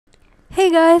Hey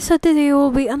guys, so today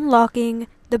we'll be unlocking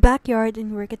the backyard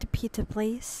in Work at the Pizza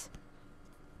Place.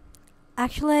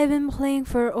 Actually, I've been playing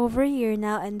for over a year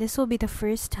now, and this will be the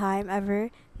first time ever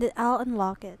that I'll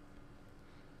unlock it.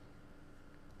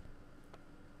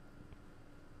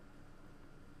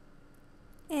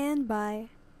 And bye.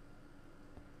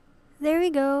 There we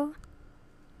go.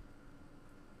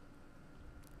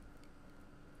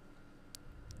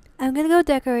 I'm gonna go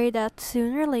decorate that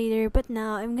sooner or later, but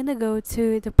now I'm gonna go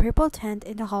to the purple tent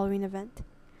in the Halloween event.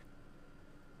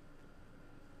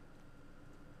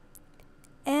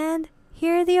 And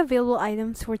here are the available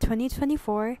items for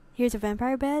 2024. Here's a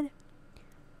vampire bed,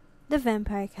 the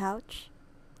vampire couch,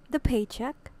 the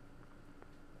paycheck,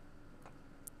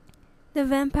 the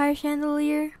vampire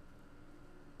chandelier,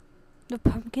 the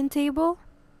pumpkin table,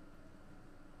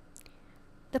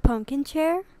 the pumpkin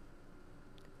chair,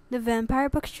 the vampire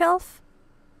bookshelf,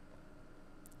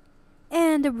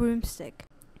 and the broomstick.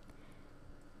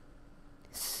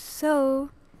 So,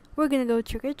 we're gonna go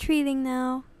trick-or-treating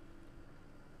now.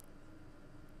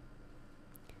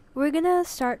 We're gonna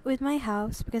start with my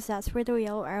house because that's where the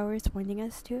yellow arrow is pointing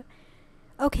us to.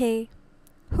 Okay,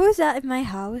 who's that in my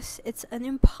house? It's an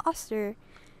imposter.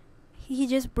 He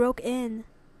just broke in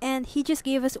and he just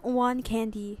gave us one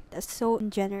candy. That's so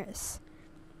generous.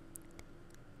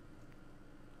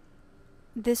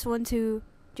 This one too,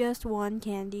 just one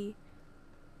candy.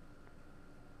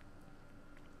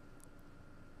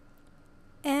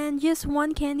 And just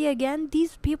one candy again.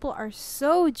 These people are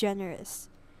so generous.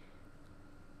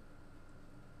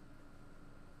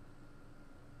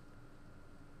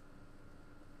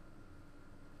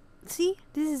 See,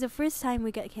 this is the first time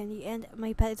we get candy, and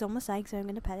my pet is almost dying, so I'm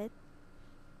gonna pet it.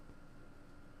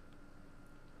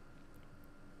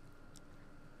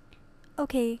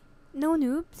 Okay, no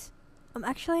noobs.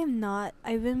 Actually, I'm not.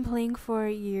 I've been playing for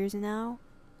years now.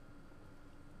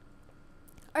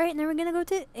 Alright, now we're gonna go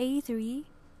to A3.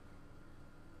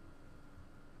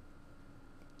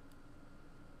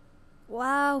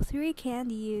 Wow, 3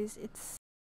 candies. It's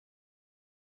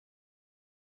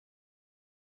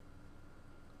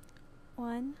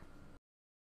one.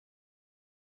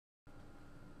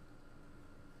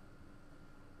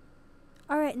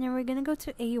 Alright, now we're gonna go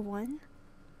to A1.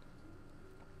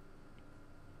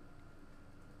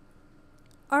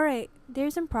 Alright,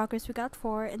 there's some progress. We got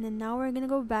 4, and then now we're gonna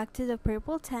go back to the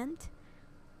purple tent.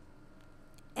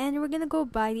 And we're gonna go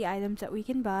buy the items that we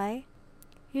can buy.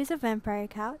 Here's a vampire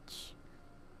couch.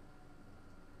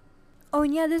 Oh,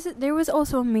 and yeah, there was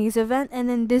also a maze event, and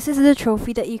then this is the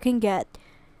trophy that you can get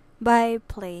by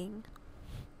playing.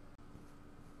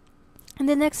 And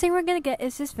the next thing we're gonna get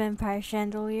is this vampire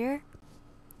chandelier,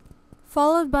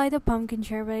 followed by the pumpkin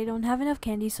chair, but I don't have enough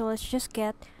candy, so let's just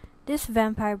get this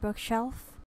vampire bookshelf.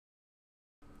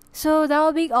 So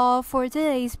that'll be all for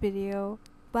today's video.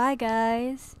 Bye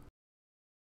guys!